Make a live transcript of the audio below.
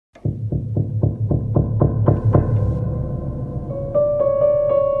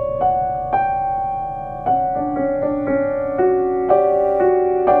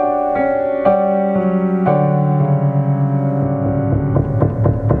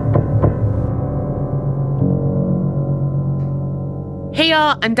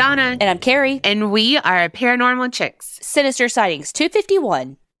y'all, I'm Donna. And I'm Carrie. And we are Paranormal Chicks. Sinister Sightings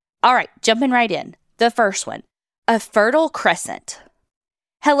 251. All right, jumping right in. The first one, a fertile crescent.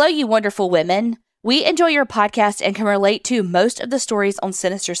 Hello, you wonderful women. We enjoy your podcast and can relate to most of the stories on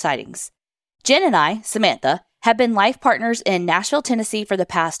Sinister Sightings. Jen and I, Samantha, have been life partners in Nashville, Tennessee for the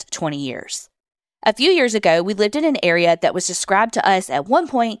past 20 years. A few years ago, we lived in an area that was described to us at one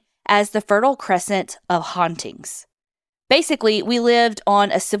point as the Fertile Crescent of hauntings. Basically, we lived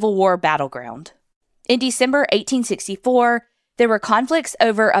on a Civil War battleground. In December 1864, there were conflicts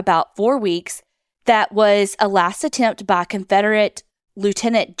over about 4 weeks that was a last attempt by Confederate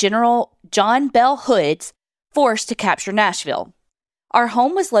Lieutenant General John Bell Hood's force to capture Nashville. Our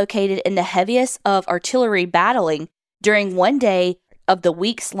home was located in the heaviest of artillery battling during one day of the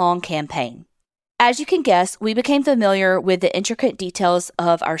weeks-long campaign. As you can guess, we became familiar with the intricate details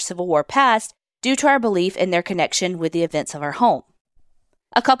of our Civil War past due to our belief in their connection with the events of our home.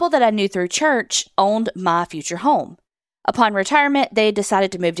 A couple that I knew through church owned my future home. Upon retirement, they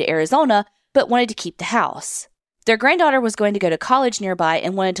decided to move to Arizona, but wanted to keep the house. Their granddaughter was going to go to college nearby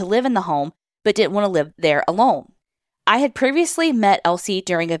and wanted to live in the home, but didn't want to live there alone. I had previously met Elsie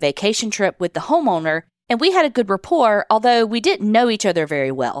during a vacation trip with the homeowner, and we had a good rapport, although we didn't know each other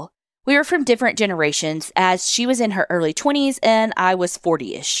very well. We were from different generations, as she was in her early 20s and I was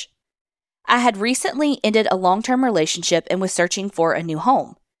 40-ish. I had recently ended a long-term relationship and was searching for a new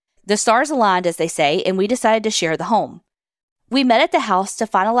home. The stars aligned, as they say, and we decided to share the home. We met at the house to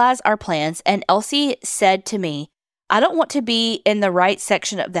finalize our plans, and Elsie said to me, "I don't want to be in the right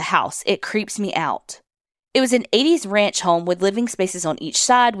section of the house. It creeps me out." It was an 80s ranch home with living spaces on each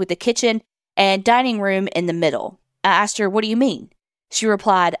side with a kitchen and dining room in the middle. I asked her, "What do you mean?" She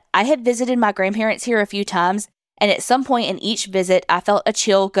replied, "I had visited my grandparents here a few times, and at some point in each visit, I felt a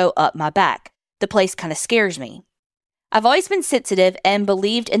chill go up my back. The place kind of scares me. I've always been sensitive and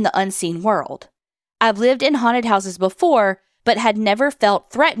believed in the unseen world. I've lived in haunted houses before, but had never felt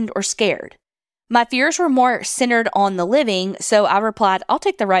threatened or scared. My fears were more centered on the living, so I replied, "I'll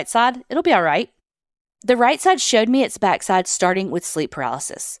take the right side. It'll be all right." The right side showed me its backside, starting with sleep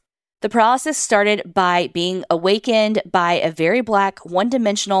paralysis. The paralysis started by being awakened by a very black,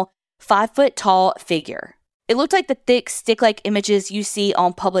 one-dimensional, 5-foot-tall figure. It looked like the thick, stick-like images you see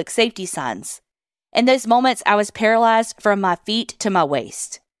on public safety signs. In those moments, I was paralyzed from my feet to my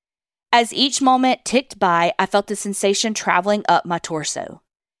waist. As each moment ticked by, I felt the sensation traveling up my torso.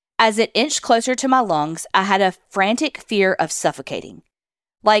 As it inched closer to my lungs, I had a frantic fear of suffocating.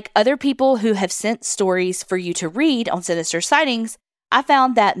 Like other people who have sent stories for you to read on Sinister Sightings, I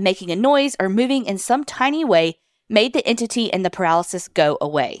found that making a noise or moving in some tiny way made the entity and the paralysis go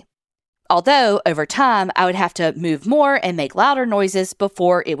away. Although, over time, I would have to move more and make louder noises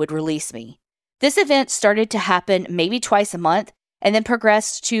before it would release me. This event started to happen maybe twice a month and then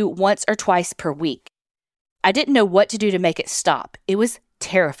progressed to once or twice per week. I didn't know what to do to make it stop. It was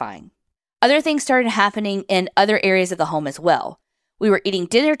terrifying. Other things started happening in other areas of the home as well. We were eating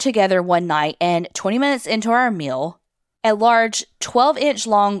dinner together one night, and 20 minutes into our meal, a large 12-inch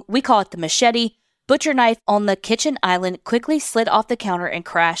long, we call it the machete, butcher knife on the kitchen island quickly slid off the counter and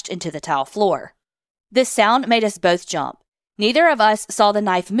crashed into the tile floor. This sound made us both jump. Neither of us saw the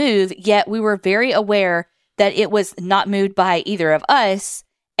knife move, yet we were very aware that it was not moved by either of us,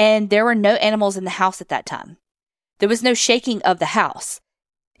 and there were no animals in the house at that time. There was no shaking of the house.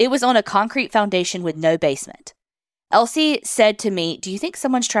 It was on a concrete foundation with no basement. Elsie said to me, "Do you think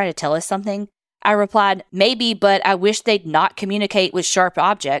someone's trying to tell us something?" I replied, "Maybe, but I wish they'd not communicate with sharp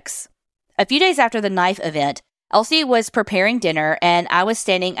objects." A few days after the knife event, Elsie was preparing dinner and I was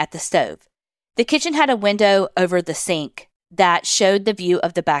standing at the stove. The kitchen had a window over the sink that showed the view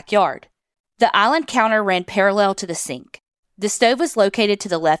of the backyard. The island counter ran parallel to the sink. The stove was located to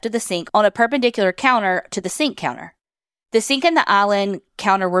the left of the sink on a perpendicular counter to the sink counter. The sink and the island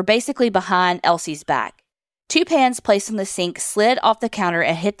counter were basically behind Elsie's back. 2 pans placed on the sink slid off the counter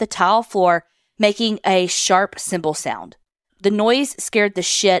and hit the tile floor, making a sharp cymbal sound. The noise scared the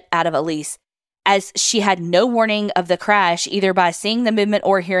shit out of Elise, as she had no warning of the crash either by seeing the movement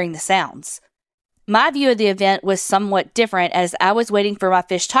or hearing the sounds. My view of the event was somewhat different, as I was waiting for my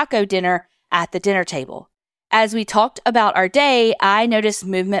fish taco dinner at the dinner table. As we talked about our day, I noticed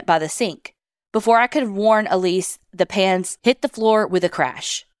movement by the sink. Before I could warn Elise, the pans hit the floor with a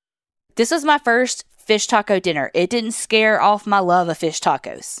crash. This was my first fish taco dinner. It didn't scare off my love of fish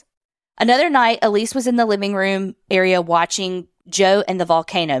tacos. Another night, Elise was in the living room area watching Joe and the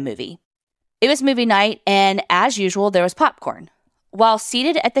Volcano movie. It was movie night, and as usual, there was popcorn. While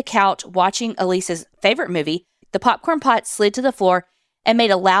seated at the couch watching Elise's favorite movie, the popcorn pot slid to the floor and made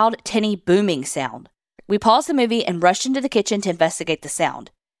a loud, tinny booming sound. We paused the movie and rushed into the kitchen to investigate the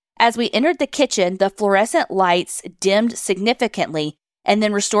sound. As we entered the kitchen, the fluorescent lights dimmed significantly and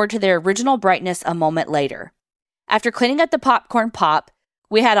then restored to their original brightness a moment later. After cleaning up the popcorn pop,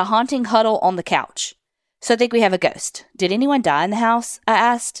 we had a haunting huddle on the couch. So I think we have a ghost. Did anyone die in the house? I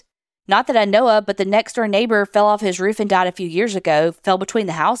asked. Not that I know of, but the next door neighbor fell off his roof and died a few years ago, fell between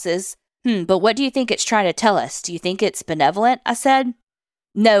the houses. But what do you think it's trying to tell us? Do you think it's benevolent? I said.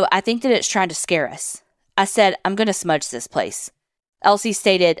 No, I think that it's trying to scare us. I said, I'm going to smudge this place. Elsie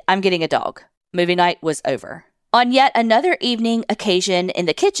stated, I'm getting a dog. Movie night was over. On yet another evening occasion in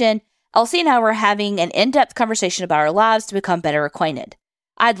the kitchen, Elsie and I were having an in-depth conversation about our lives to become better acquainted.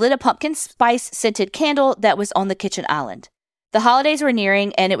 I'd lit a pumpkin spice-scented candle that was on the kitchen island. The holidays were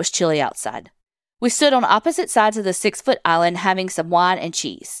nearing, and it was chilly outside. We stood on opposite sides of the 6-foot island having some wine and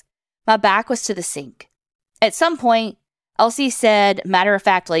cheese. My back was to the sink. At some point, Elsie said,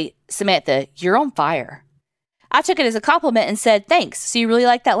 matter-of-factly, Samantha, you're on fire. I took it as a compliment and said, thanks. So you really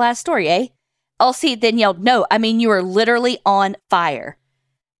like that last story, eh? Elsie then yelled, no, I mean you are literally on fire.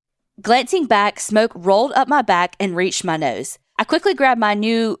 Glancing back, smoke rolled up my back and reached my nose. I quickly grabbed my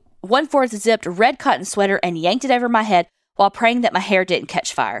new 1/4 zipped red cotton sweater and yanked it over my head while praying that my hair didn't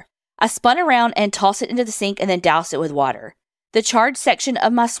catch fire. I spun around and tossed it into the sink and then doused it with water. The charred section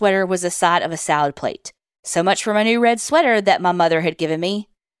of my sweater was the side of a salad plate. So much for my new red sweater that my mother had given me.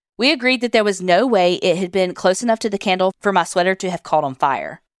 We agreed that there was no way it had been close enough to the candle for my sweater to have caught on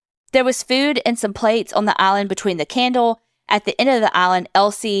fire. There was food and some plates on the island between the candle. At the end of the island,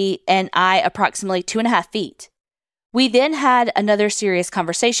 Elsie and I approximately 2.5 feet. We then had another serious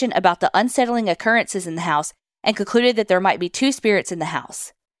conversation about the unsettling occurrences in the house and concluded that there might be 2 spirits in the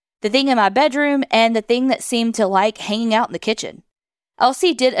house. The thing in my bedroom and the thing that seemed to like hanging out in the kitchen.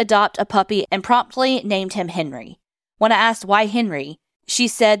 Elsie did adopt a puppy and promptly named him Henry. When I asked why Henry, she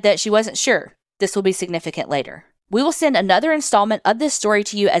said that she wasn't sure. This will be significant later. We will send another installment of this story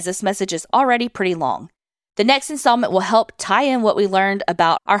to you as this message is already pretty long. The next installment will help tie in what we learned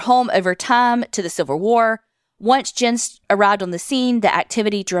about our home over time to the Civil War. Once Jen arrived on the scene, the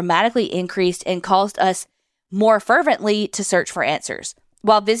activity dramatically increased and caused us more fervently to search for answers.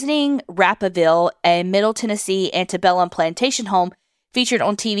 While visiting Rappaville, a Middle Tennessee antebellum plantation home featured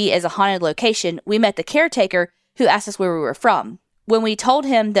on TV as a haunted location, we met the caretaker who asked us where we were from. When we told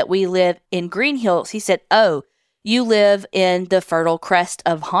him that we live in Green Hills, he said, "Oh, you live in the Fertile Crest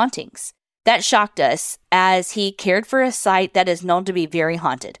of hauntings." That shocked us, as he cared for a site that is known to be very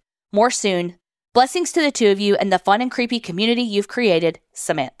haunted. More soon. Blessings to the 2 of you and the fun and creepy community you've created,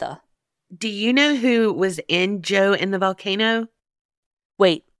 Samantha. Do you know who was in Joe in the Volcano?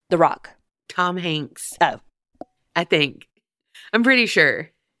 Wait, The Rock. Tom Hanks. Oh. I think. I'm pretty sure.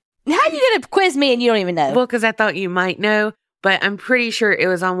 How are you going to quiz me and you don't even know? Well, because I thought you might know, but I'm pretty sure it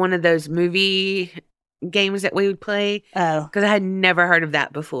was on one of those movie games that we would play. Oh. Because I had never heard of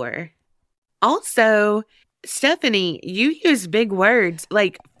that before. Also, Stephanie, you use big words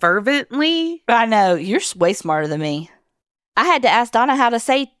like fervently. I know. You're way smarter than me. I had to ask Donna how to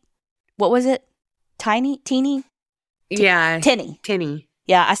say, what was it? Tiny? Teeny? Yeah. Tinny. Tinny.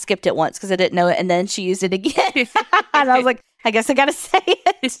 Yeah, I skipped it once because I didn't know it, and then she used it again. And I was like, I guess I got to say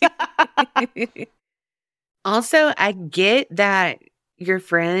it. Also, I get that your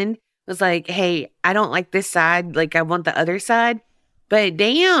friend was like, hey, I don't like this side. Like, I want the other side. But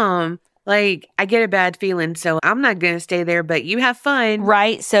damn, like, I get a bad feeling, so I'm not going to stay there, but you have fun.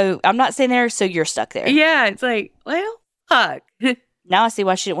 Right. So I'm not staying there, so you're stuck there. Yeah, it's like, well, fuck. Now I see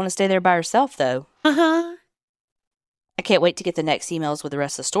why she didn't want to stay there by herself, though. Uh-huh. I can't wait to get the next emails with the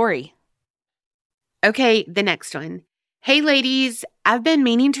rest of the story. Okay, the next one. Hey, ladies, I've been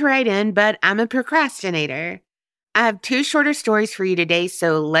meaning to write in, but I'm a procrastinator. I have 2 shorter stories for you today,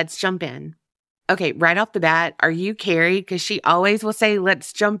 so let's jump in. Okay, right off the bat, are you Carrie? Because she always will say,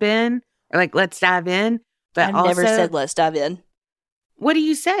 let's jump in, or like, let's dive in. But I've also, never said let's dive in. What do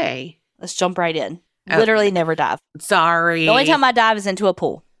you say? Let's jump right in. Oh. Literally never dive. Sorry. The only time I dive is into a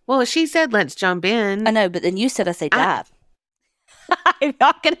pool. Well, she said, let's jump in. I know, but then you said I say dive. I'm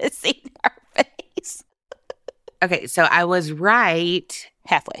not going to see her face. Okay, so I was right.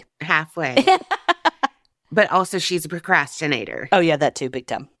 Halfway. But also, she's a procrastinator. Oh, yeah, that too. Big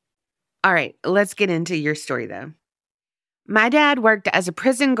time. All right, let's get into your story, though. My dad worked as a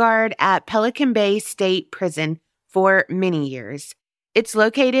prison guard at Pelican Bay State Prison for many years. It's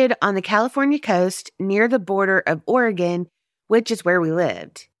located on the California coast near the border of Oregon, which is where we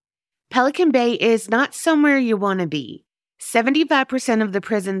lived. Pelican Bay is not somewhere you want to be. 75% of the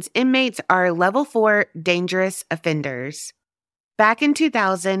prison's inmates are level 4 dangerous offenders. Back in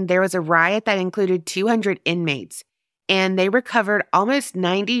 2000, there was a riot that included 200 inmates, and they recovered almost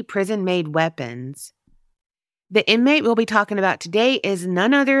 90 prison-made weapons. The inmate we'll be talking about today is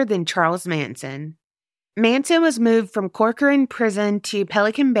none other than Charles Manson. Manson was moved from Corcoran Prison to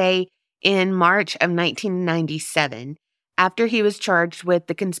Pelican Bay in March of 1997 after he was charged with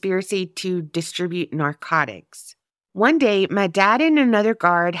the conspiracy to distribute narcotics. One day, my dad and another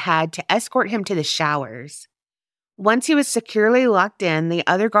guard had to escort him to the showers. Once he was securely locked in, the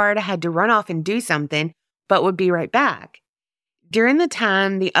other guard had to run off and do something, but would be right back. During the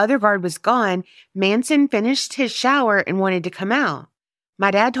time the other guard was gone, Manson finished his shower and wanted to come out. My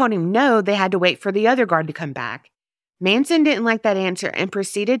dad told him no, they had to wait for the other guard to come back. Manson didn't like that answer and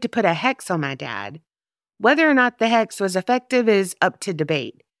proceeded to put a hex on my dad. Whether or not the hex was effective is up to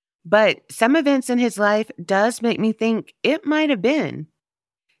debate, but some events in his life does make me think it might have been.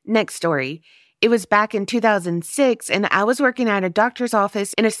 Next story. It was back in 2006, and I was working at a doctor's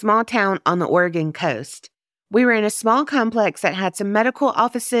office in a small town on the Oregon coast. We were in a small complex that had some medical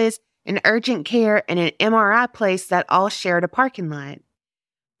offices, an urgent care, and an MRI place that all shared a parking lot.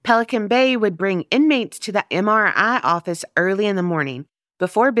 Pelican Bay would bring inmates to the MRI office early in the morning,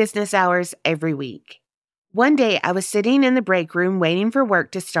 before business hours every week. One day, I was sitting in the break room waiting for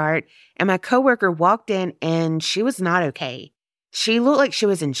work to start, and my coworker walked in, and she was not okay. She looked like she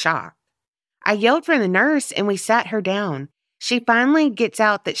was in shock. I yelled for the nurse, and we sat her down. She finally gets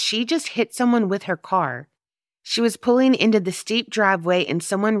out that she just hit someone with her car. She was pulling into the steep driveway, and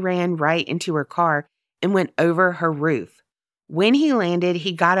someone ran right into her car and went over her roof. When he landed,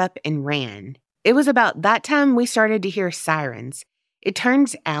 he got up and ran. It was about that time we started to hear sirens. It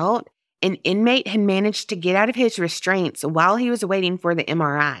turns out an inmate had managed to get out of his restraints while he was waiting for the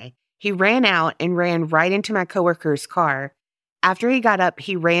MRI. He ran out and ran right into my coworker's car. After he got up,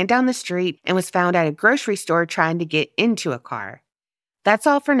 he ran down the street and was found at a grocery store trying to get into a car. That's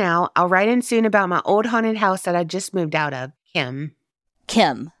all for now. I'll write in soon about my old haunted house that I just moved out of. Kim.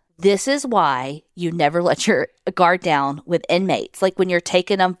 Kim, this is why you never let your guard down with inmates, like when you're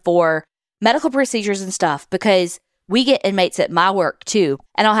taking them for medical procedures and stuff, because we get inmates at my work too,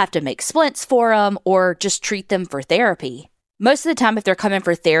 and I'll have to make splints for them or just treat them for therapy. Most of the time, if they're coming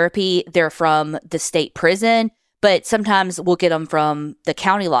for therapy, they're from the state prison, but sometimes we'll get them from the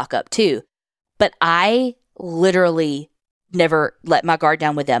county lockup too. But I literally never let my guard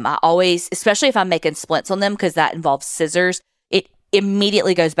down with them. I always, especially if I'm making splints on them, because that involves scissors, it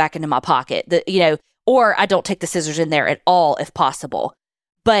immediately goes back into my pocket, or I don't take the scissors in there at all if possible.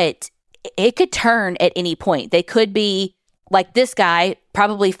 But it could turn at any point. They could be like this guy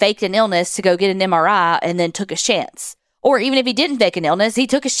probably faked an illness to go get an MRI and then took a chance. Or even if he didn't fake an illness, he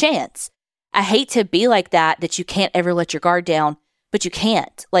took his chance. I hate to be like that you can't ever let your guard down, but you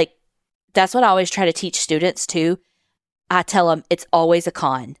can't. Like, that's what I always try to teach students too. I tell them it's always a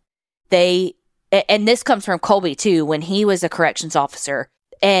con. And this comes from Colby too, when he was a corrections officer,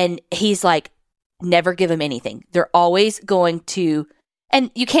 and he's like, never give them anything. They're always going to, and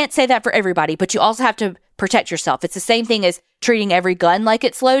you can't say that for everybody, but you also have to protect yourself. It's the same thing as treating every gun like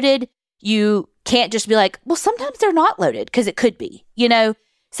it's loaded. You can't just be like, well, sometimes they're not loaded, because it could be,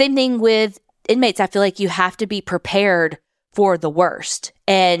 Same thing with inmates. I feel like you have to be prepared for the worst.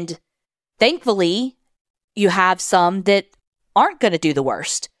 And thankfully, you have some that aren't going to do the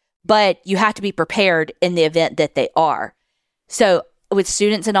worst, but you have to be prepared in the event that they are. So with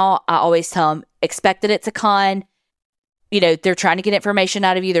students and all, I always tell them, expect that it's a con. They're trying to get information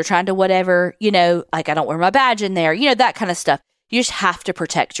out of you. They're trying to whatever, like I don't wear my badge in there, that kind of stuff. You just have to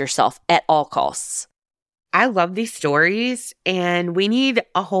protect yourself at all costs. I love these stories, and we need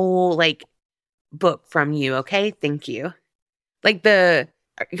a whole book from you. Okay. Thank you.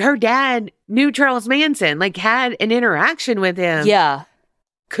 Her dad knew Charles Manson, had an interaction with him. Yeah.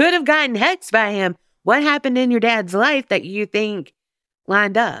 Could have gotten hexed by him. What happened in your dad's life that you think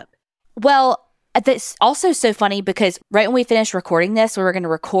lined up? Well, that's also so funny because right when we finished recording this, we were going to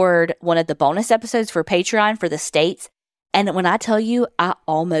record one of the bonus episodes for Patreon for the states. And when I tell you, I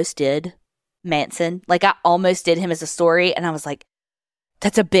almost did Manson. I almost did him as a story. And I was like,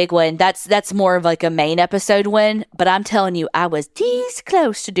 that's a big one. That's more of a main episode one. But I'm telling you, I was this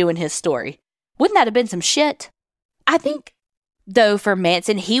close to doing his story. Wouldn't that have been some shit? I think, though, for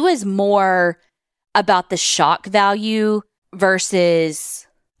Manson, he was more about the shock value versus,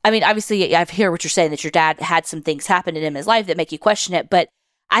 obviously, I hear what you're saying, that your dad had some things happen in his life that make you question it. But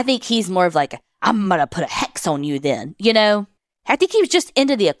I think he's more of I'm going to put a hex on you then, I think he was just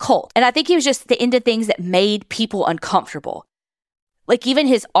into the occult. And I think he was just into things that made people uncomfortable. Even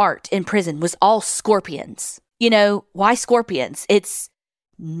his art in prison was all scorpions. Why scorpions? It's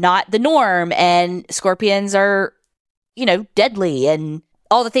not the norm. And scorpions are, deadly and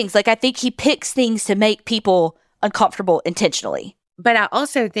all the things. I think he picks things to make people uncomfortable intentionally. But I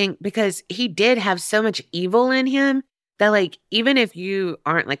also think because he did have so much evil in him that, like, even if you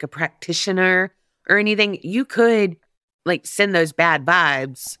aren't like a practitioner or anything, you could like send those bad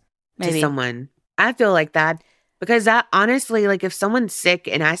vibes to someone. I feel like that because that honestly, like, if someone's sick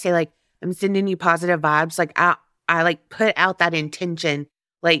and I say like, I'm sending you positive vibes, like I like put out that intention,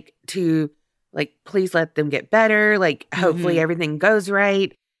 like to like, please let them get better. Like, hopefully everything goes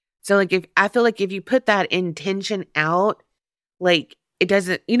right. So like, if I feel like if you put that intention out, like, it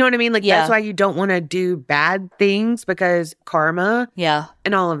doesn't, you know what I mean? Like, that's why you don't want to do bad things because karma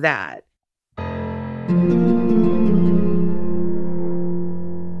and all of that.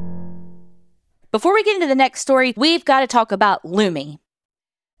 Before we get into the next story, we've got to talk about Lumi.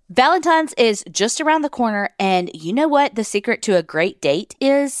 Valentine's is just around the corner, and you know what the secret to a great date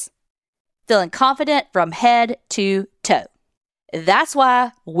is? Feeling confident from head to toe. That's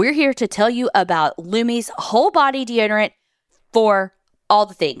why we're here to tell you about Lumi's whole body deodorant for all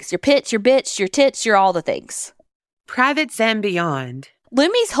the things. Your pits, your bits, your tits, your all the things. Privates and beyond.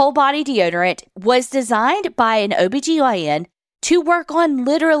 Lumi's whole body deodorant was designed by an OBGYN to work on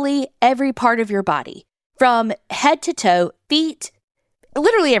literally every part of your body, from head to toe, feet,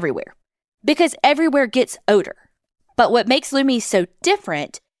 literally everywhere, because everywhere gets odor. But what makes Lumi so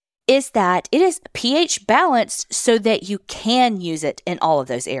different is that it is pH balanced so that you can use it in all of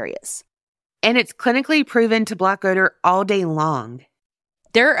those areas. And it's clinically proven to block odor all day long.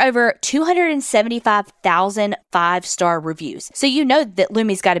 There are over 275,000 5-star reviews, so you know that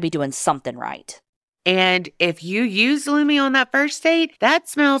Lumi's got to be doing something right. And if you use Lumi on that first date, that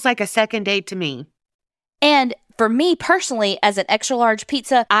smells like a second date to me. And for me personally, as an extra large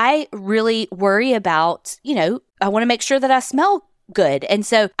pizza, I really worry about, I want to make sure that I smell good. And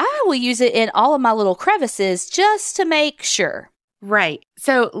so I will use it in all of my little crevices just to make sure. Right.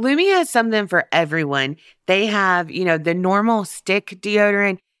 So Lumi has something for everyone. They have, the normal stick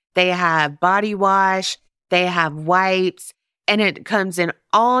deodorant. They have body wash. They have wipes. And it comes in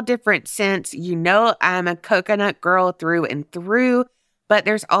all different scents. I'm a coconut girl through and through. But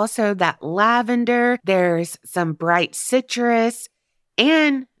there's also that lavender. There's some bright citrus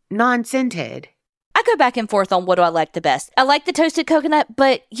and non-scented. I go back and forth on what do I like the best. I like the toasted coconut,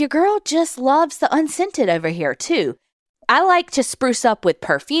 but your girl just loves the unscented over here too. I like to spruce up with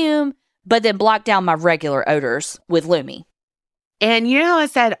perfume, but then block down my regular odors with Lumi. And you know how I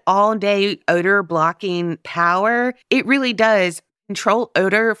said all day odor blocking power? It really does control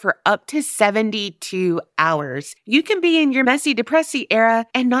odor for up to 72 hours. You can be in your messy, depressy era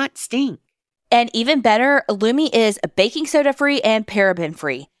and not stink. And even better, Lumi is baking soda free and paraben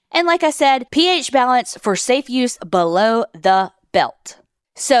free. And like I said, pH balance for safe use below the belt.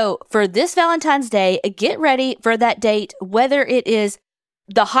 So for this Valentine's Day, get ready for that date, whether it is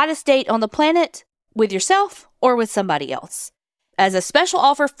the hottest date on the planet with yourself or with somebody else. As a special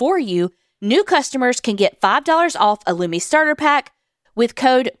offer for you, new customers can get $5 off a Lumi starter pack with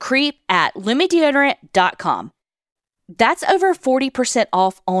code CREEP at lumideodorant.com. That's over 40%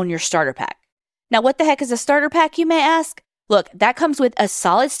 off on your starter pack. Now, what the heck is a starter pack, you may ask? Look, that comes with a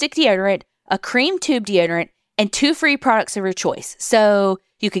solid stick deodorant, a cream tube deodorant, and 2 free products of your choice. So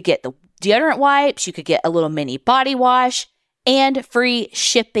you could get the deodorant wipes, you could get a little mini body wash, and free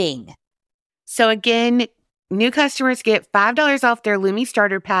shipping. So again, new customers get $5 off their Lumi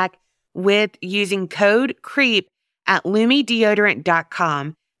starter pack with using code CREEP at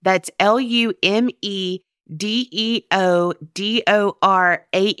lumideodorant.com. That's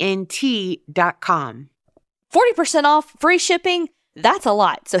LumiDeodorant.com. 40% off, free shipping, that's a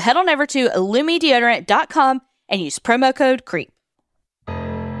lot. So head on over to lumideodorant.com and use promo code CREEP.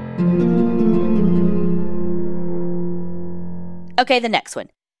 Okay, the next one.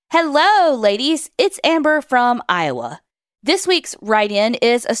 Hello, ladies. It's Amber from Iowa. This week's write-in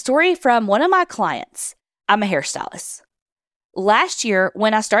is a story from one of my clients. I'm a hairstylist. Last year,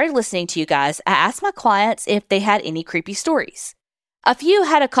 when I started listening to you guys, I asked my clients if they had any creepy stories. A few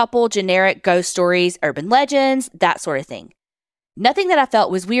had a couple generic ghost stories, urban legends, that sort of thing. Nothing that I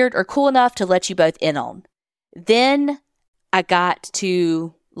felt was weird or cool enough to let you both in on. Then I got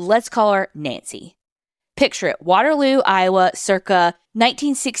to, let's call her Nancy. Picture it, Waterloo, Iowa, circa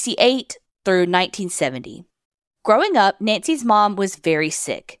 1968 through 1970. Growing up, Nancy's mom was very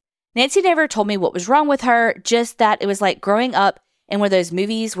sick. Nancy never told me what was wrong with her, just that it was like growing up in one of those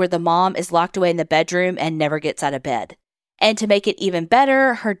movies where the mom is locked away in the bedroom and never gets out of bed. And to make it even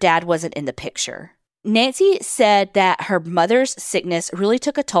better, her dad wasn't in the picture. Nancy said that her mother's sickness really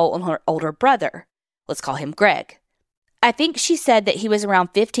took a toll on her older brother. Let's call him Greg. I think she said that he was around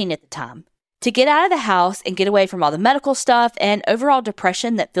 15 at the time. To get out of the house and get away from all the medical stuff and overall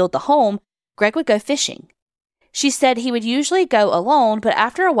depression that filled the home, Greg would go fishing. She said he would usually go alone, but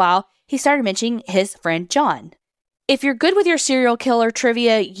after a while, he started mentioning his friend John. If you're good with your serial killer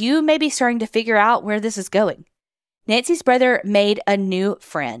trivia, you may be starting to figure out where this is going. Nancy's brother made a new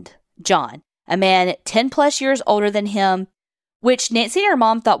friend, John, a man 10 plus years older than him, which Nancy and her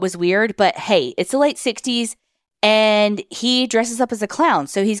mom thought was weird, but hey, it's the late 60s, and he dresses up as a clown,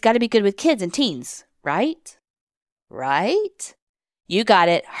 so he's got to be good with kids and teens, right? Right? You got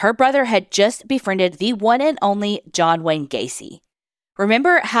it. Her brother had just befriended the one and only John Wayne Gacy.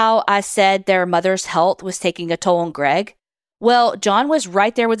 Remember how I said their mother's health was taking a toll on Greg? Well, John was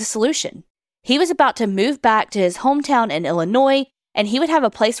right there with the solution. He was about to move back to his hometown in Illinois, and he would have a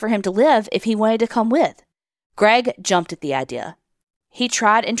place for him to live if he wanted to come with. Greg jumped at the idea. He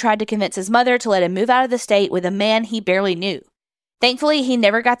tried to convince his mother to let him move out of the state with a man he barely knew. Thankfully, he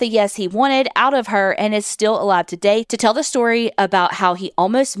never got the yes he wanted out of her and is still alive today to tell the story about how he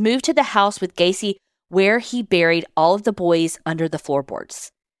almost moved to the house with Gacy where he buried all of the boys under the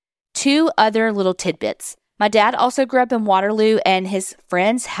floorboards. 2 other little tidbits. My dad also grew up in Waterloo, and his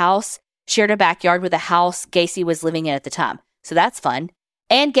friend's house shared a backyard with a house Gacy was living in at the time. So that's fun.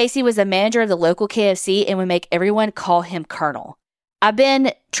 And Gacy was a manager of the local KFC and would make everyone call him Colonel. I've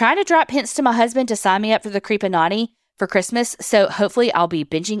been trying to drop hints to my husband to sign me up for the Creepinati for Christmas, so hopefully I'll be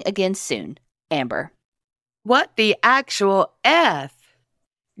binging again soon. Amber. What the actual F?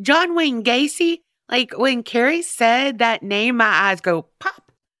 John Wayne Gacy? Like, when Carrie said that name, my eyes go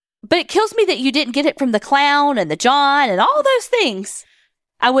pop. But it kills me that you didn't get it from the clown and the John and all those things.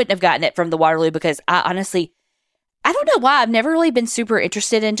 I wouldn't have gotten it from the Waterloo because I don't know why. I've never really been super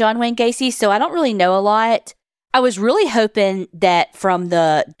interested in John Wayne Gacy, so I don't really know a lot. I was really hoping that from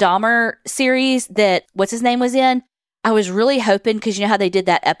the Dahmer series that what's his name was in, I was really hoping, because you know how they did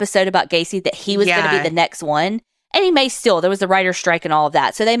that episode about Gacy, that he was going to be the next one. And he may still. There was the writer's strike and all of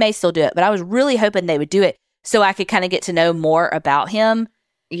that, so they may still do it. But I was really hoping they would do it so I could kind of get to know more about him.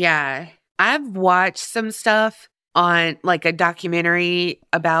 Yeah. I've watched some stuff on like a documentary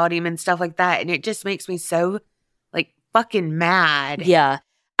about him and stuff like that, and it just makes me so like fucking mad. Yeah.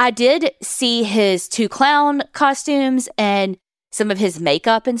 I did see his 2 clown costumes and some of his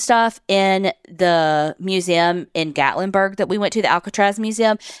makeup and stuff in the museum in Gatlinburg that we went to, the Alcatraz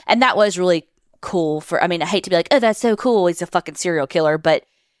Museum. And that was really cool I hate to be like, oh, that's so cool, he's a fucking serial killer, but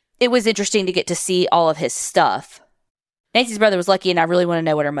it was interesting to get to see all of his stuff. Nancy's brother was lucky, and I really want to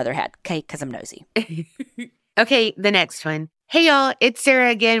know what her mother had, okay, because I'm nosy. Okay, the next one. Hey y'all, it's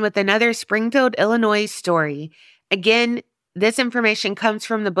Sarah again with another Springfield, Illinois story. Again, this information comes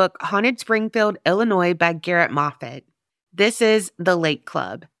from the book Haunted Springfield, Illinois by Garrett Moffat. This is the Lake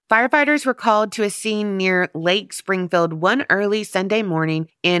Club. Firefighters were called to a scene near Lake Springfield one early Sunday morning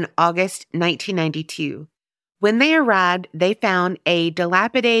in August 1992. When they arrived, they found a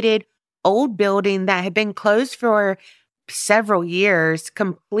dilapidated old building that had been closed for several years,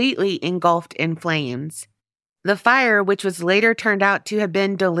 completely engulfed in flames. The fire, which was later turned out to have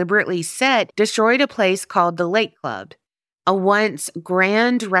been deliberately set, destroyed a place called the Lake Club, a once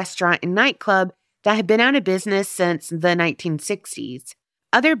grand restaurant and nightclub that had been out of business since the 1960s.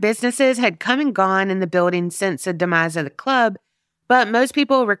 Other businesses had come and gone in the building since the demise of the club, but most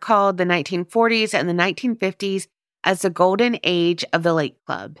people recalled the 1940s and the 1950s as the golden age of the Lake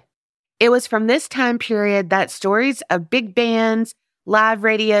Club. It was from this time period that stories of big bands, live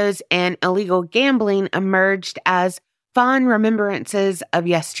radios, and illegal gambling emerged as fond remembrances of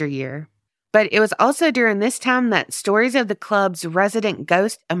yesteryear. But it was also during this time that stories of the club's resident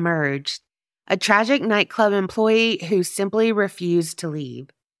ghost emerged, a tragic nightclub employee who simply refused to leave.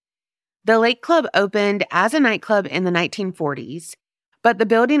 The Lake Club opened as a nightclub in the 1940s, but the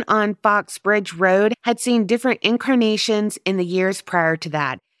building on Fox Bridge Road had seen different incarnations in the years prior to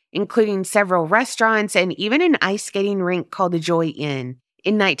that, including several restaurants and even an ice skating rink called the Joy Inn.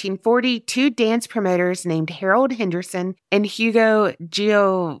 In 1940, 2 dance promoters named Harold Henderson and Hugo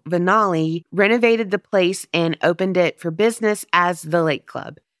Giovanali renovated the place and opened it for business as the Lake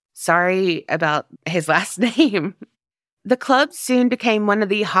Club. Sorry about his last name. The club soon became one of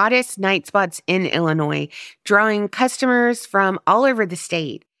the hottest night spots in Illinois, drawing customers from all over the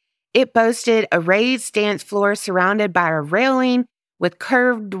state. It boasted a raised dance floor surrounded by a railing with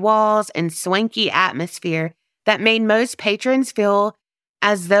curved walls and swanky atmosphere that made most patrons feel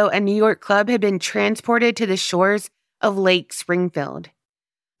as though a New York club had been transported to the shores of Lake Springfield.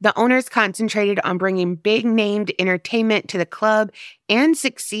 The owners concentrated on bringing big-named entertainment to the club and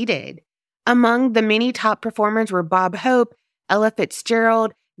succeeded. Among the many top performers were Bob Hope, Ella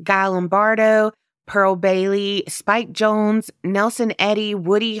Fitzgerald, Guy Lombardo, Pearl Bailey, Spike Jones, Nelson Eddy,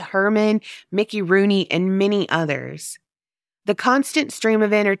 Woody Herman, Mickey Rooney, and many others. The constant stream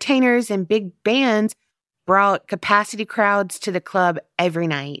of entertainers and big bands brought capacity crowds to the club every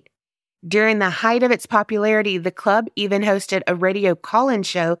night. During the height of its popularity, the club even hosted a radio call-in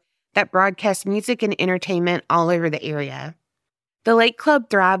show that broadcast music and entertainment all over the area. The Lake Club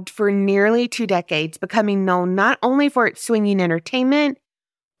thrived for nearly 2 decades, becoming known not only for its swinging entertainment,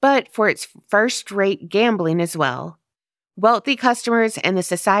 but for its first-rate gambling as well. Wealthy customers and the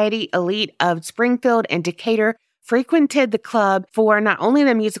society elite of Springfield and Decatur frequented the club for not only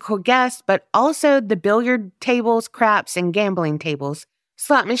the musical guests, but also the billiard tables, craps, and gambling tables,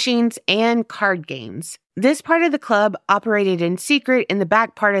 slot machines, and card games. This part of the club operated in secret in the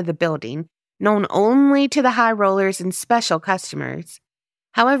back part of the building, known only to the high rollers and special customers.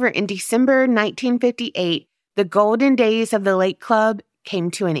 However, in December 1958, the golden days of the Lake Club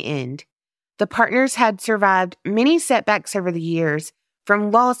came to an end. The partners had survived many setbacks over the years, from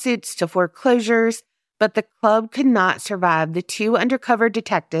lawsuits to foreclosures, but the club could not survive the 2 undercover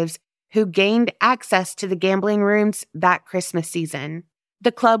detectives who gained access to the gambling rooms that Christmas season.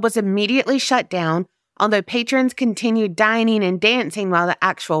 The club was immediately shut down, although patrons continued dining and dancing while the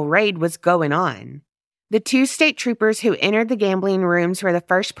actual raid was going on. The 2 state troopers who entered the gambling rooms were the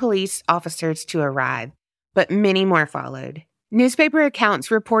first police officers to arrive, but many more followed. Newspaper accounts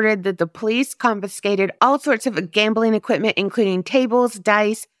reported that the police confiscated all sorts of gambling equipment, including tables,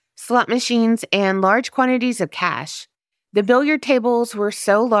 dice, slot machines, and large quantities of cash. The billiard tables were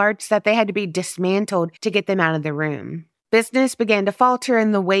so large that they had to be dismantled to get them out of the room. Business began to falter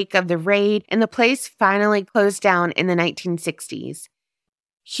in the wake of the raid, and the place finally closed down in the 1960s.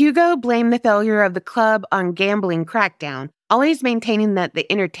 Hugo blamed the failure of the club on gambling crackdown, always maintaining that the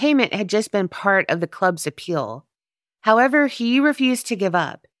entertainment had just been part of the club's appeal. However, he refused to give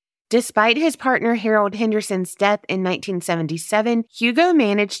up. Despite his partner Harold Henderson's death in 1977, Hugo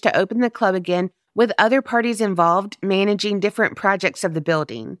managed to open the club again with other parties involved managing different projects of the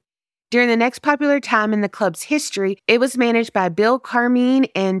building. During the next popular time in the club's history, it was managed by Bill Carmine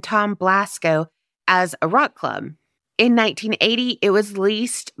and Tom Blasco as a rock club. In 1980, it was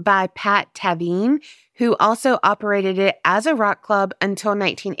leased by Pat Tavine, who also operated it as a rock club until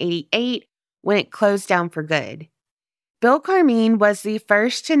 1988, when it closed down for good. Bill Carmine was the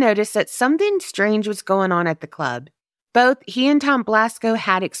first to notice that something strange was going on at the club. Both he and Tom Blasco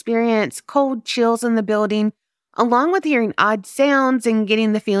had experienced cold chills in the building, along with hearing odd sounds and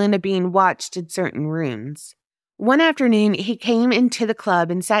getting the feeling of being watched in certain rooms. One afternoon, he came into the club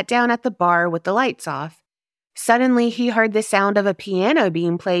and sat down at the bar with the lights off. Suddenly, he heard the sound of a piano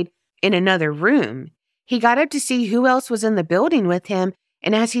being played in another room. He got up to see who else was in the building with him,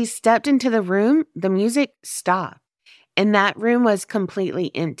 and as he stepped into the room, the music stopped, and that room was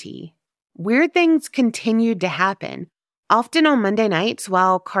completely empty. Weird things continued to happen. Often on Monday nights,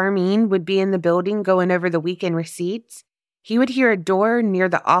 while Carmine would be in the building going over the weekend receipts, he would hear a door near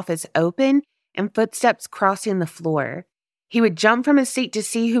the office open and footsteps crossing the floor. He would jump from his seat to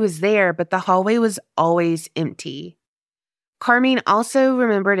see who was there, but the hallway was always empty. Carmine also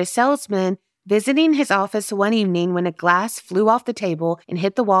remembered a salesman visiting his office one evening when a glass flew off the table and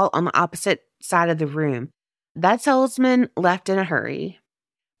hit the wall on the opposite side of the room. That salesman left in a hurry.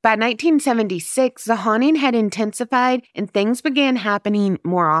 By 1976, the haunting had intensified and things began happening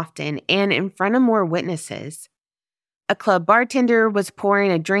more often and in front of more witnesses. A club bartender was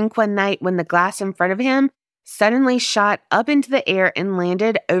pouring a drink one night when the glass in front of him suddenly shot up into the air and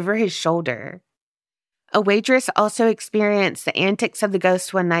landed over his shoulder. A waitress also experienced the antics of the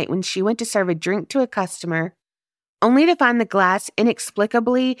ghost one night when she went to serve a drink to a customer, only to find the glass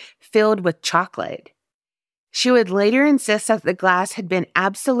inexplicably filled with chocolate. She would later insist that the glass had been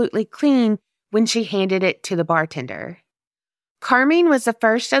absolutely clean when she handed it to the bartender. Carmine was the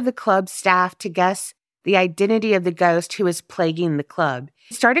first of the club's staff to guess the identity of the ghost who was plaguing the club.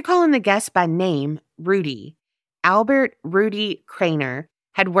 He started calling the guest by name, Rudy. Albert Rudy Craner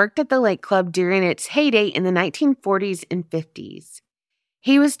had worked at the Lake Club during its heyday in the 1940s and 50s.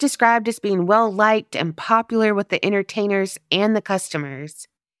 He was described as being well-liked and popular with the entertainers and the customers.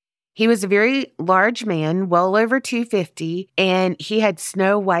 He was a very large man, well over 250, and he had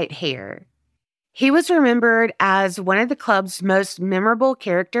snow-white hair. He was remembered as one of the club's most memorable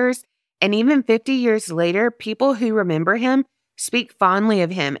characters, and even 50 years later, people who remember him speak fondly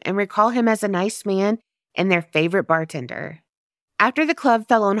of him and recall him as a nice man and their favorite bartender. After the club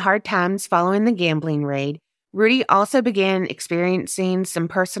fell on hard times following the gambling raid, Rudy also began experiencing some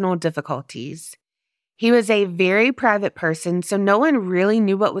personal difficulties. He was a very private person, so no one really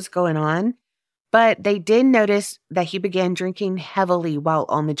knew what was going on, but they did notice that he began drinking heavily while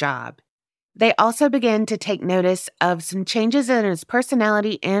on the job. They also began to take notice of some changes in his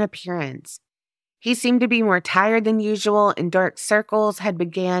personality and appearance. He seemed to be more tired than usual, and dark circles had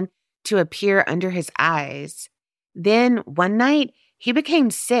began to appear under his eyes. Then, one night, he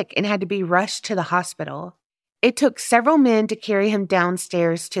became sick and had to be rushed to the hospital. It took several men to carry him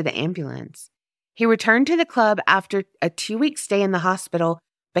downstairs to the ambulance. He returned to the club after a 2-week stay in the hospital,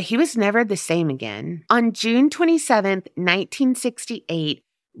 but he was never the same again. On June 27, 1968,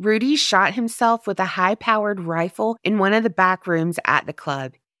 Rudy shot himself with a high-powered rifle in one of the back rooms at the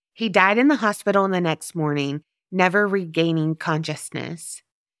club. He died in the hospital the next morning, never regaining consciousness.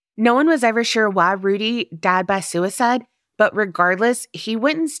 No one was ever sure why Rudy died by suicide, but regardless, he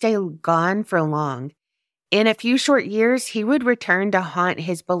wouldn't stay gone for long. In a few short years, he would return to haunt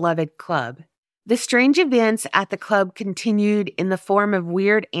his beloved club. The strange events at the club continued in the form of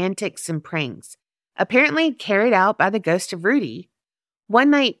weird antics and pranks, apparently carried out by the ghost of Rudy. One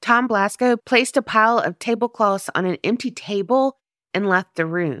night, Tom Blasco placed a pile of tablecloths on an empty table and left the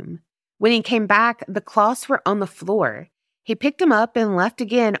room. When he came back, the cloths were on the floor. He picked them up and left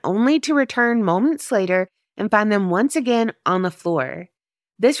again, only to return moments later and find them once again on the floor.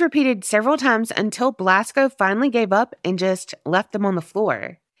 This repeated several times until Blasco finally gave up and just left them on the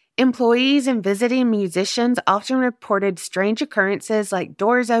floor. Employees and visiting musicians often reported strange occurrences like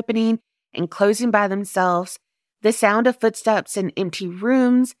doors opening and closing by themselves, the sound of footsteps in empty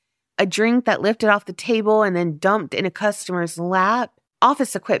rooms, a drink that lifted off the table and then dumped in a customer's lap,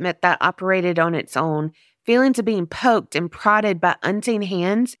 office equipment that operated on its own, feelings of being poked and prodded by unseen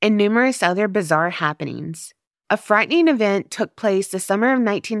hands, and numerous other bizarre happenings. A frightening event took place the summer of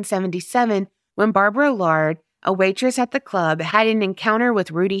 1977 when Barbara Lard, a waitress at the club, had an encounter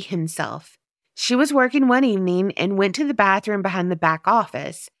with Rudy himself. She was working one evening and went to the bathroom behind the back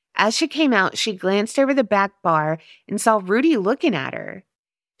office. As she came out, she glanced over the back bar and saw Rudy looking at her.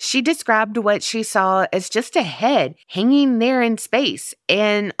 She described what she saw as just a head hanging there in space,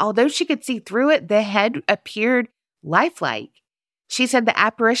 and although she could see through it, the head appeared lifelike. She said the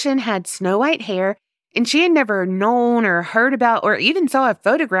apparition had snow-white hair, and she had never known or heard about or even saw a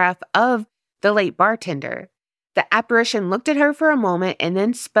photograph of the late bartender. The apparition looked at her for a moment and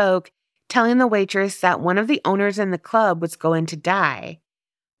then spoke, telling the waitress that one of the owners in the club was going to die.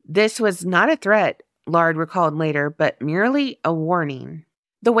 This was not a threat, Lard recalled later, but merely a warning.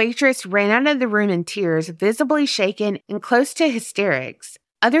 The waitress ran out of the room in tears, visibly shaken and close to hysterics.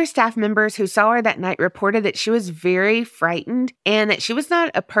 Other staff members who saw her that night reported that she was very frightened and that she was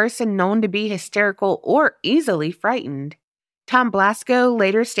not a person known to be hysterical or easily frightened. Tom Blasco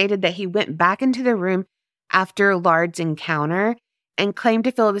later stated that he went back into the room after Lard's encounter and claimed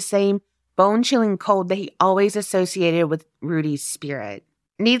to feel the same bone-chilling cold that he always associated with Rudy's spirit.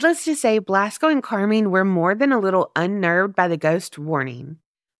 Needless to say, Blasco and Carmine were more than a little unnerved by the ghost warning.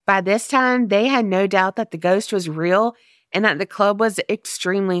 By this time, they had no doubt that the ghost was real and that the club was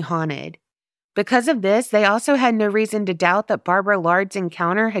extremely haunted. Because of this, they also had no reason to doubt that Barbara Lard's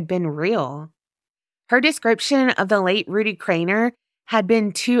encounter had been real. Her description of the late Rudy Craner had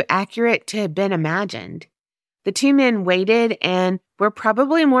been too accurate to have been imagined. The two men waited and were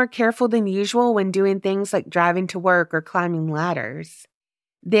probably more careful than usual when doing things like driving to work or climbing ladders.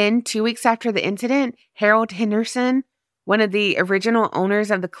 Then, 2 weeks after the incident, Harold Henderson, one of the original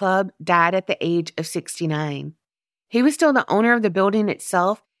owners of the club, died at the age of 69. He was still the owner of the building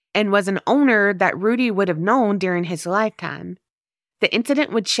itself and was an owner that Rudy would have known during his lifetime. The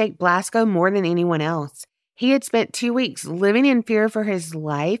incident would shake Blasco more than anyone else. He had spent 2 weeks living in fear for his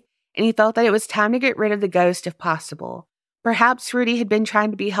life, and he felt that it was time to get rid of the ghost if possible. Perhaps Rudy had been trying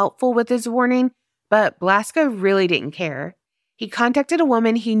to be helpful with his warning, but Blasco really didn't care. He contacted a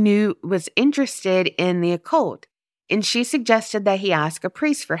woman he knew was interested in the occult, and she suggested that he ask a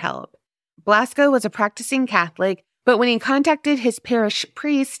priest for help. Blasco was a practicing Catholic, but when he contacted his parish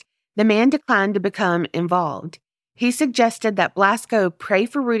priest, the man declined to become involved. He suggested that Blasco pray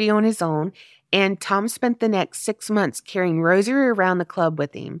for Rudy on his own, and Tom spent the next 6 months carrying rosary around the club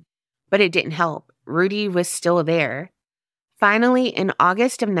with him. But it didn't help. Rudy was still there. Finally, in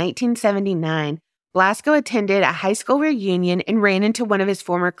August of 1979, Blasco attended a high school reunion and ran into one of his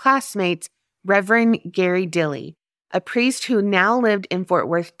former classmates, Reverend Gary Dilley, a priest who now lived in Fort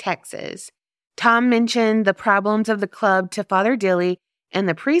Worth, Texas. Tom mentioned the problems of the club to Father Dilley, and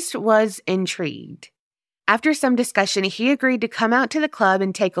the priest was intrigued. After some discussion, he agreed to come out to the club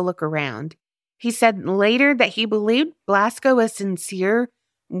and take a look around. He said later that he believed Blasco was sincere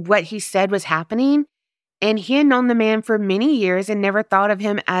what he said was happening, and he had known the man for many years and never thought of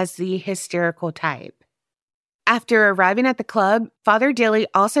him as the hysterical type. After arriving at the club, Father Dilley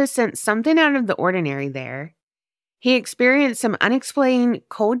also sensed something out of the ordinary there. He experienced some unexplained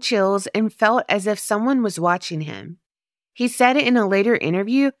cold chills and felt as if someone was watching him. He said in a later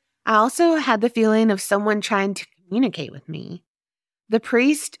interview, "I also had the feeling of someone trying to communicate with me." The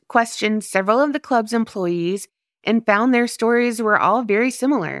priest questioned several of the club's employees and found their stories were all very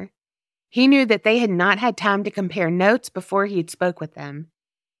similar. He knew that they had not had time to compare notes before he had spoke with them.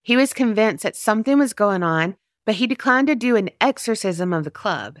 He was convinced that something was going on, but he declined to do an exorcism of the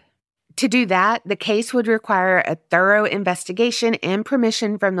club. To do that, the case would require a thorough investigation and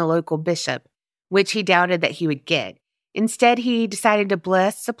permission from the local bishop, which he doubted that he would get. Instead, he decided to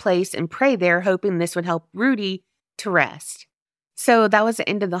bless the place and pray there, hoping this would help Rudy to rest. So that was the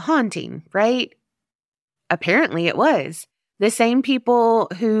end of the haunting, right? Apparently it was. The same people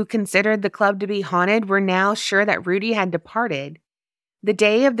who considered the club to be haunted were now sure that Rudy had departed. The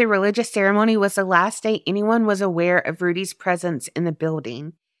day of the religious ceremony was the last day anyone was aware of Rudy's presence in the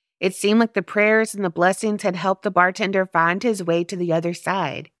building. It seemed like the prayers and the blessings had helped the bartender find his way to the other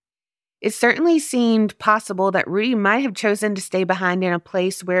side. It certainly seemed possible that Rudy might have chosen to stay behind in a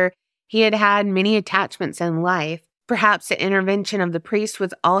place where he had had many attachments in life. Perhaps the intervention of the priest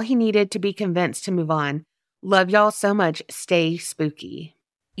was all he needed to be convinced to move on. Love y'all so much. Stay spooky.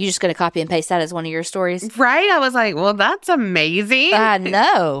 You just going to copy and paste that as one of your stories? Right? I was like, well, that's amazing. I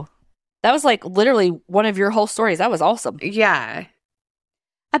know. That was like literally one of your whole stories. That was awesome. Yeah.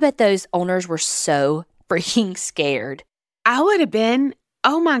 I bet those owners were so freaking scared. I would have been.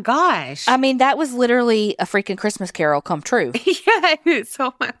 Oh my gosh. I mean, that was literally a freaking Christmas Carol come true. Yes.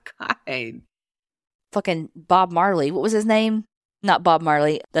 Oh my God. Fucking Bob Marley. What was his name? Not Bob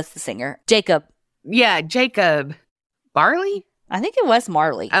Marley. That's the singer. Jacob. Yeah, Jacob. Barley? I think it was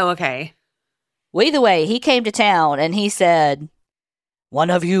Marley. Oh, okay. Well, either way, he came to town and he said, "One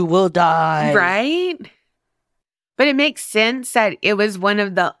of you will die." Right? But it makes sense that it was one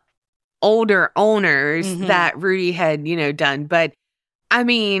of the older owners that Rudy had, done. But I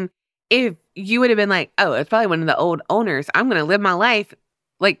mean, if you would have been like, oh, it's probably one of the old owners, I'm going to live my life.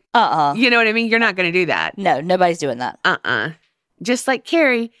 Like, you know what I mean? You're not going to do that. No, nobody's doing that. Just like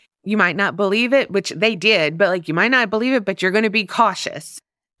Carrie, you might not believe it, which they did, but you might not believe it, but you're going to be cautious.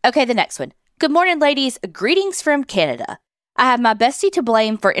 Okay, the next one. Good morning, ladies. Greetings from Canada. I have my bestie to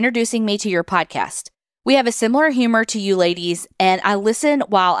blame for introducing me to your podcast. We have a similar humor to you ladies, and I listen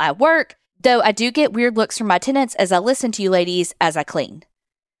while I work, though I do get weird looks from my tenants as I listen to you ladies as I clean.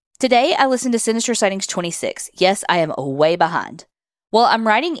 Today, I listened to Sinister Sightings 26. Yes, I am way behind. Well, I'm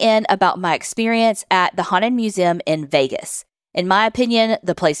writing in about my experience at the Haunted Museum in Vegas. In my opinion,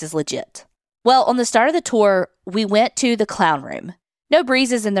 the place is legit. Well, on the start of the tour, we went to the clown room. No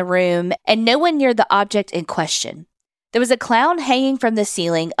breezes in the room, and no one near the object in question. There was a clown hanging from the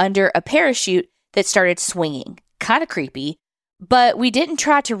ceiling under a parachute that started swinging. Kind of creepy, but we didn't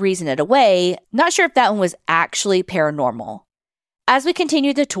try to reason it away. Not sure if that one was actually paranormal. As we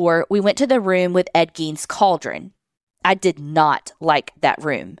continued the tour, we went to the room with Ed Gein's cauldron. I did not like that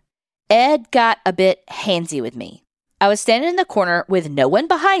room. Ed got a bit handsy with me. I was standing in the corner with no one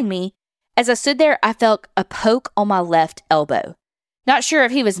behind me. As I stood there, I felt a poke on my left elbow. Not sure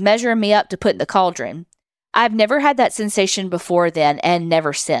if he was measuring me up to put in the cauldron. I've never had that sensation before then and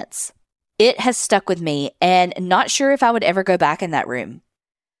never since. It has stuck with me and not sure if I would ever go back in that room.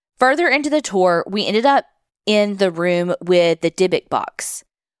 Further into the tour, we ended up in the room with the Dybbuk box,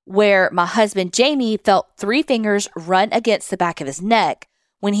 where my husband Jamie felt 3 fingers run against the back of his neck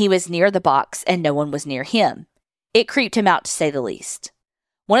when he was near the box and no one was near him. It creeped him out, to say the least.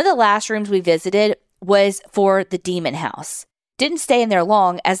 One of the last rooms we visited was for the demon house. Didn't stay in there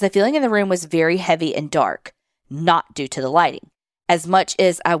long as the feeling in the room was very heavy and dark, not due to the lighting, as much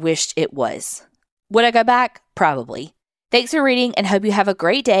as I wished it was. Would I go back? Probably. Thanks for reading and hope you have a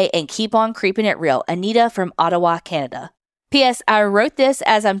great day and keep on creeping it real. Anita from Ottawa, Canada. P.S. I wrote this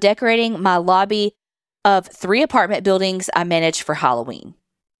as I'm decorating my lobby of 3 apartment buildings I manage for Halloween.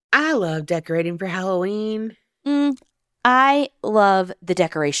 I love decorating for Halloween. I love the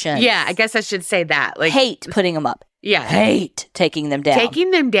decorations. Yeah, I guess I should say that. Hate putting them up. Yeah. Hate taking them down. Taking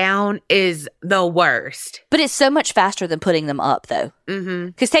them down is the worst. But it's so much faster than putting them up, though.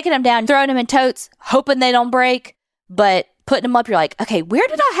 Because taking them down, throwing them in totes, hoping they don't break, but putting them up, you're like, okay, where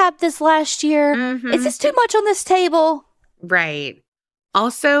did I have this last year? Is this too much on this table? Right.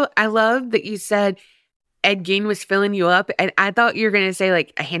 Also, I love that you said Ed Gein was filling you up, and I thought you were going to say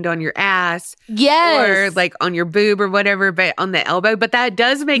a hand on your ass. Yes. Or on your boob or whatever, but on the elbow. But that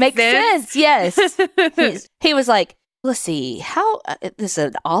does make sense. Yes. He was like, let's see, how, this is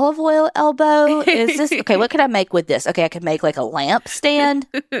an olive oil elbow? Is this, okay, what could I make with this? Okay, I could make a lamp stand.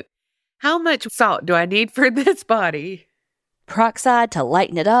 How much salt do I need for this body? Peroxide to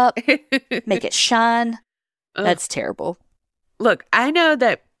lighten it up, make it shine. That's terrible. Look, I know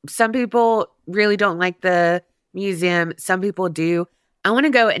that some people really don't like the museum. Some people do. I want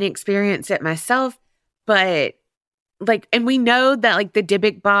to go and experience it myself, but like, and we know that like the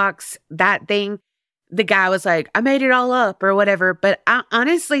Dybbuk box, that thing, the guy was like, I made it all up or whatever. But I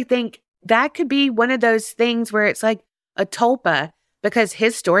honestly think that could be one of those things where it's like a tulpa, because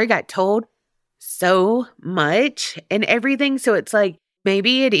his story got told so much and everything. So it's like,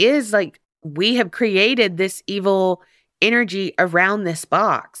 maybe it is like we have created this evil energy around this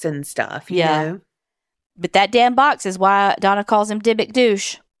box and stuff, you know? But that damn box is why Donna calls him Dybbuk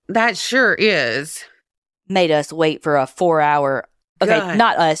douche. That sure is. Made us wait for a 4-hour... Okay, God.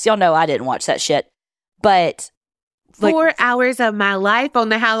 Not us. Y'all know I didn't watch that shit. But... 4 hours of my life on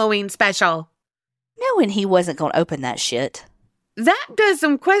the Halloween special. Knowing he wasn't going to open that shit. That does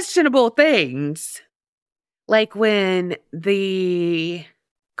some questionable things. Like when the...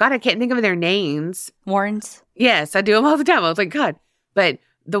 God, I can't think of their names. Warrens? Yes, I do them all the time. I was like, God. But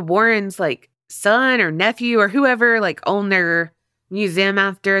the Warrens, like, son or nephew or whoever, like, owned their museum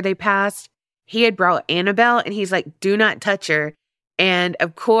after they passed, he had brought Annabelle, and he's like, do not touch her. And,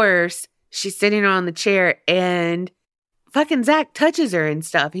 of course, she's sitting on the chair, and fucking Zach touches her and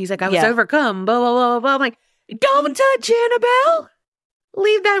stuff. He's like, I was overcome, blah, blah, blah, blah. I'm like, don't touch Annabelle.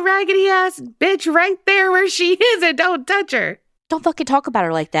 Leave that raggedy-ass bitch right there where she is and don't touch her. Don't fucking talk about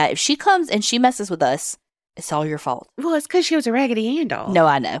her like that. If she comes and she messes with us, it's all your fault. Well, it's because she was a Raggedy Ann doll. No,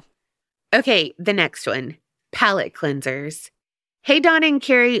 I know. Okay, the next one. Palette cleansers. Hey, Donna and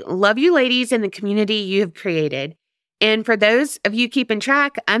Carrie, love you ladies and the community you have created. And for those of you keeping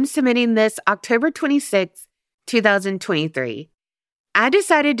track, I'm submitting this October 26th, 2023. I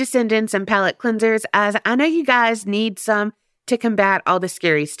decided to send in some palette cleansers as I know you guys need some to combat all the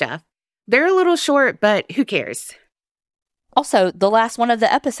scary stuff. They're a little short, but who cares? Also, the last one of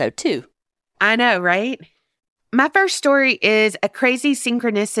the episode, too. I know, right? My first story is a crazy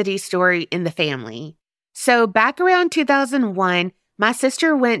synchronicity story in the family. So back around 2001, my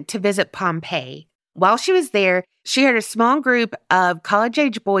sister went to visit Pompeii. While she was there, she heard a small group of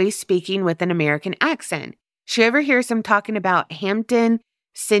college-age boys speaking with an American accent. She overhears them talking about Hampton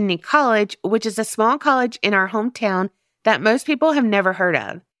Sydney College, which is a small college in our hometown that most people have never heard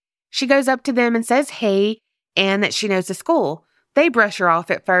of. She goes up to them and says, hey, and that she knows the school. They brush her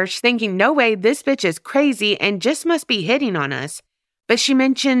off at first, thinking, no way, this bitch is crazy and just must be hitting on us. But she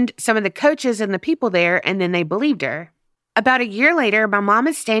mentioned some of the coaches and the people there, and then they believed her. About a year later, my mom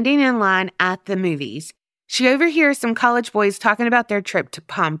is standing in line at the movies. She overhears some college boys talking about their trip to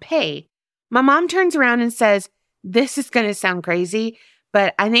Pompeii. My mom turns around and says, this is going to sound crazy,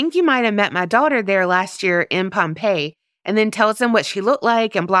 but I think you might have met my daughter there last year in Pompeii, and then tells them what she looked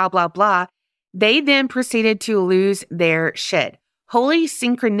like and blah, blah, blah. They then proceeded to lose their shit. Holy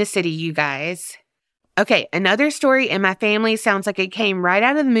synchronicity, you guys. Okay, another story in my family sounds like it came right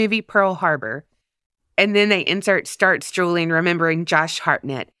out of the movie Pearl Harbor. And then they insert starts drooling, remembering Josh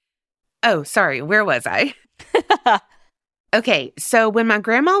Hartnett. Oh, sorry, where was I? Okay, so when my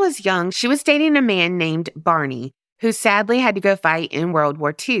grandma was young, she was dating a man named Barney, who sadly had to go fight in World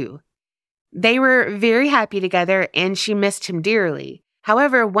War II. They were very happy together, and she missed him dearly.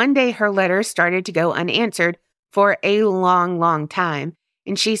 However, one day her letters started to go unanswered for a long, long time,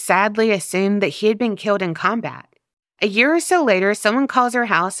 and she sadly assumed that he had been killed in combat. A year or so later, someone calls her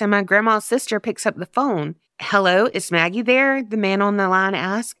house, and my grandma's sister picks up the phone. Hello, is Maggie there? The man on the line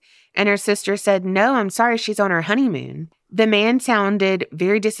asked, and her sister said, no, I'm sorry, she's on her honeymoon. The man sounded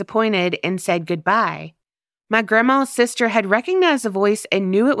very disappointed and said goodbye. My grandma's sister had recognized the voice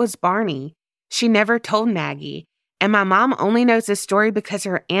and knew it was Barney. She never told Maggie. And my mom only knows this story because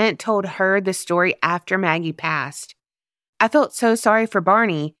her aunt told her the story after Maggie passed. I felt so sorry for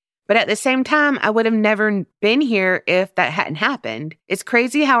Barney, but at the same time, I would have never been here if that hadn't happened. It's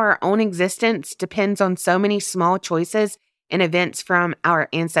crazy how our own existence depends on so many small choices and events from our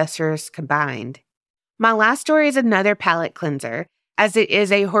ancestors combined. My last story is another palate cleanser, as it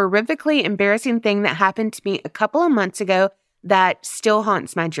is a horrifically embarrassing thing that happened to me a couple of months ago that still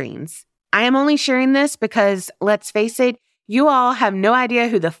haunts my dreams. I am only sharing this because, let's face it, you all have no idea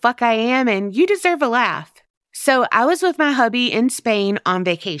who the fuck I am and you deserve a laugh. So I was with my hubby in Spain on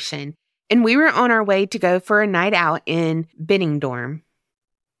vacation, and we were on our way to go for a night out in Benidorm.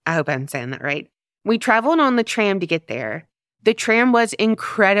 I hope I'm saying that right. We traveled on the tram to get there. The tram was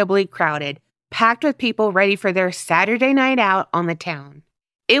incredibly crowded, packed with people ready for their Saturday night out on the town.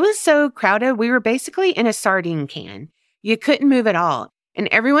 It was so crowded, we were basically in a sardine can. You couldn't move at all. And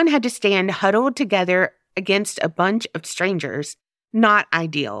everyone had to stand huddled together against a bunch of strangers. Not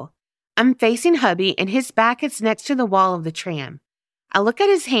ideal. I'm facing hubby, and his back is next to the wall of the tram. I look at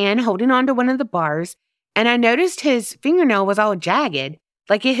his hand holding onto one of the bars, and I noticed his fingernail was all jagged,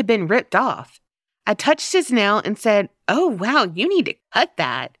 like it had been ripped off. I touched his nail and said, oh, wow, you need to cut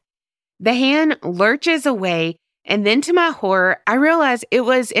that. The hand lurches away, And then to my horror, I realized it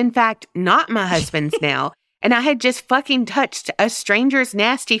was, in fact, not my husband's nail, and I had just fucking touched a stranger's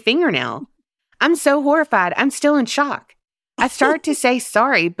nasty fingernail. I'm so horrified. I'm still in shock. I start to say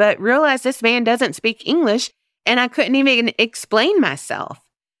sorry, but realize this man doesn't speak English, and I couldn't even explain myself.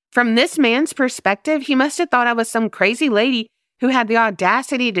 From this man's perspective, he must have thought I was some crazy lady who had the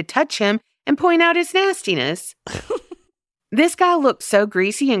audacity to touch him and point out his nastiness. This guy looked so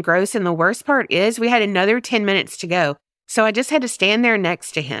greasy and gross, and the worst part is we had another 10 minutes to go, so I just had to stand there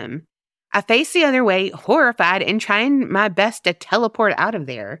next to him. I faced the other way, horrified, and trying my best to teleport out of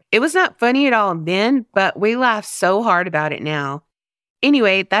there. It was not funny at all then, but we laugh so hard about it now.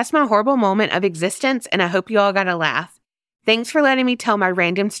 Anyway, that's my horrible moment of existence, and I hope you all got a laugh. Thanks for letting me tell my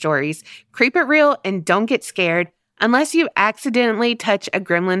random stories. Creep it real and don't get scared unless you accidentally touch a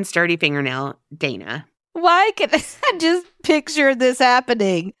gremlin's dirty fingernail. Dana. Why can I just picture this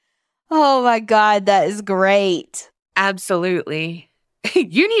happening? Oh my God, that is great. Absolutely.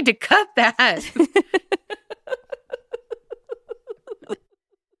 You need to cut that.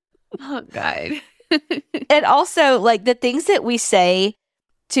 Oh, God. And also, like, the things that we say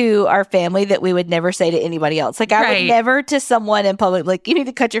to our family that we would never say to anybody else. Like, I would never to someone in public, like, you need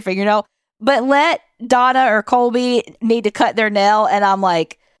to cut your fingernail. But let Donna or Colby need to cut their nail, and I'm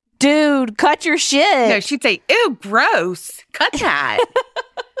like, dude, cut your shit. No, she'd say, ew, gross. Cut that.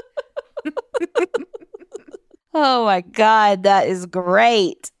 Oh my God, that is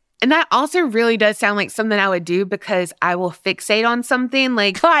great. And that also really does sound like something I would do because I will fixate on something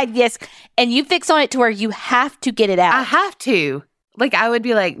like... God, yes. And you fix on it to where you have to get it out. I have to. Like, I would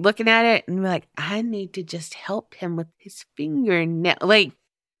be like looking at it and be like, I need to just help him with his fingernail. Like,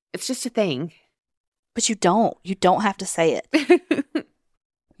 it's just a thing. But you don't. You don't have to say it.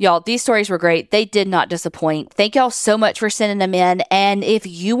 Y'all, these stories were great. They did not disappoint. Thank y'all so much for sending them in. And if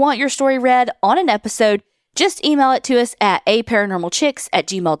you want your story read on an episode, just email it to us at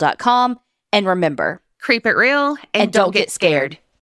aparanormalchicks@gmail.com. And remember, creep it real and don't get scared.